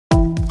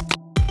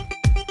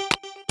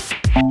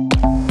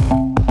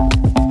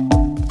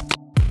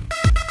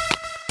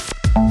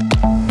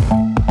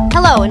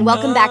Hello and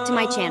welcome back to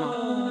my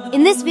channel.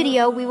 In this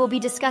video, we will be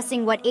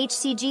discussing what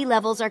HCG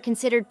levels are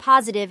considered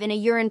positive in a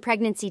urine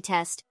pregnancy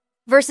test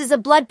versus a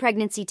blood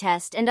pregnancy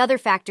test and other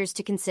factors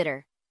to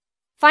consider.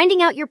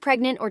 Finding out you're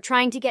pregnant or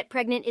trying to get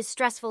pregnant is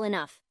stressful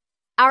enough.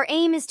 Our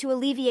aim is to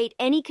alleviate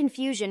any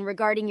confusion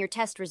regarding your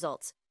test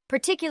results,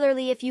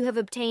 particularly if you have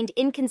obtained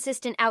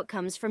inconsistent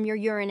outcomes from your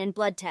urine and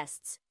blood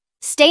tests.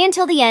 Stay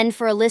until the end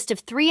for a list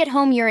of 3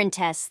 at-home urine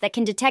tests that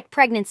can detect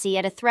pregnancy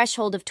at a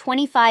threshold of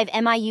 25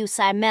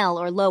 MIU/ml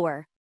or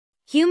lower.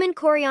 Human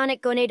chorionic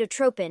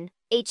gonadotropin,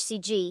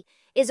 HCG,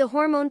 is a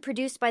hormone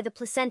produced by the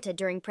placenta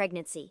during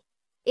pregnancy.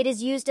 It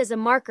is used as a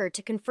marker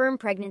to confirm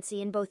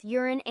pregnancy in both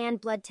urine and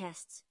blood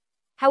tests.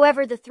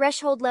 However, the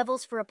threshold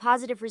levels for a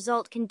positive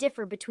result can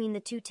differ between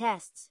the two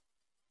tests.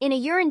 In a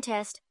urine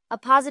test, a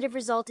positive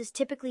result is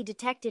typically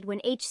detected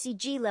when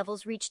HCG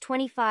levels reach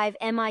 25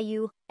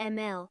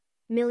 MIU/ml.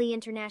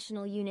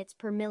 milli-international units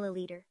per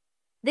milliliter.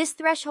 This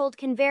threshold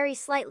can vary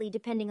slightly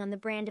depending on the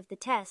brand of the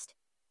test,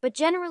 but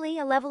generally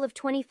a level of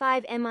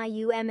 25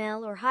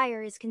 MIU/ml or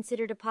higher is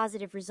considered a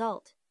positive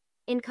result.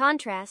 In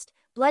contrast,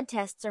 blood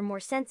tests are more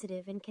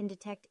sensitive and can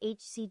detect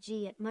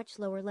HCG at much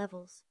lower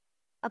levels.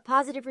 A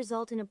positive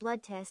result in a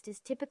blood test is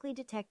typically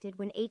detected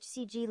when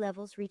HCG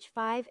levels reach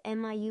 5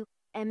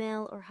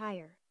 MIU/ml or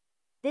higher.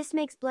 This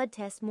makes blood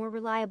tests more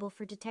reliable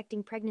for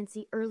detecting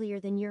pregnancy earlier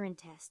than urine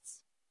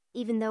tests.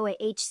 Even though a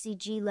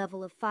HCG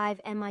level of 5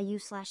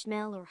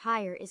 MIU/ml or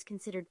higher is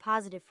considered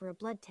positive for a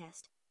blood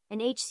test, an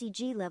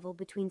HCG level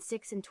between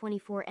 6 and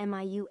 24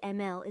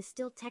 MIU/ml is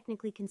still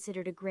technically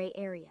considered a gray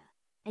area,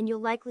 and you'll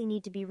likely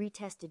need to be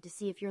retested to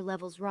see if your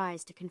levels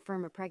rise to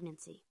confirm a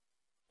pregnancy.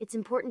 It's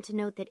important to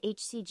note that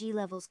HCG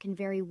levels can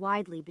vary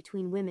widely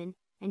between women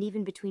and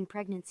even between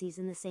pregnancies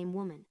in the same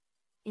woman.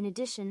 In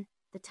addition,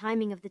 the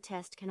timing of the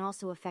test can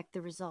also affect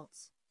the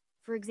results.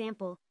 For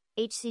example,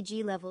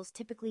 HCG levels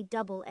typically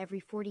double every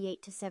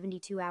 48 to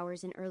 72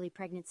 hours in early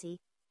pregnancy,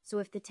 so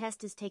if the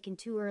test is taken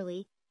too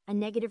early, a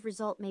negative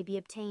result may be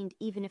obtained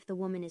even if the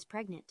woman is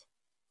pregnant.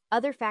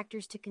 Other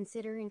factors to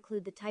consider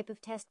include the type of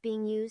test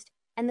being used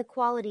and the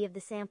quality of the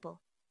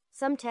sample.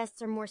 Some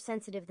tests are more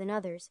sensitive than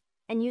others,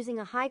 and using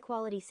a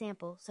high-quality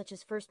sample, such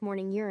as first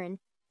morning urine,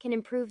 can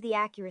improve the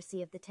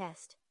accuracy of the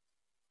test.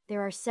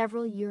 There are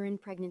several urine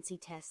pregnancy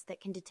tests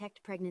that can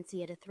detect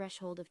pregnancy at a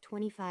threshold of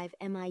 25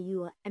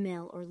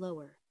 MIU/ml or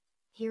lower.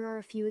 Here are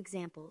a few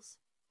examples.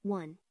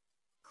 1.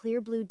 Clear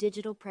Blue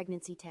Digital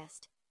Pregnancy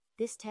Test.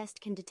 This test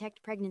can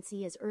detect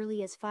pregnancy as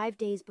early as 5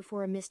 days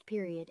before a missed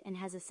period and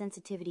has a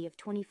sensitivity of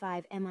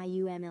 25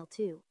 MIU/ml.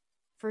 2.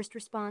 First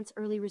Response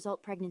Early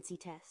Result Pregnancy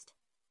Test.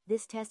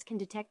 This test can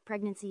detect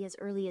pregnancy as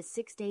early as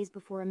 6 days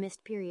before a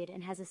missed period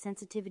and has a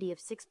sensitivity of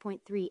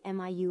 6.3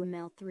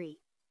 MIU/ml.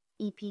 3.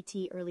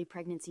 EPT Early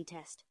Pregnancy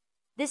Test.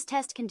 This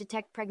test can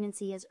detect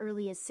pregnancy as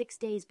early as 6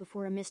 days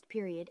before a missed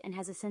period and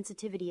has a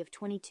sensitivity of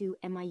 22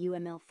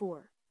 MIU/ml.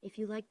 4. If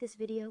you like this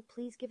video,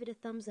 please give it a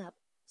thumbs up,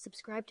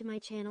 subscribe to my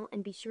channel,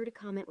 and be sure to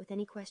comment with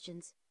any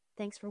questions.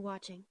 Thanks for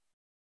watching.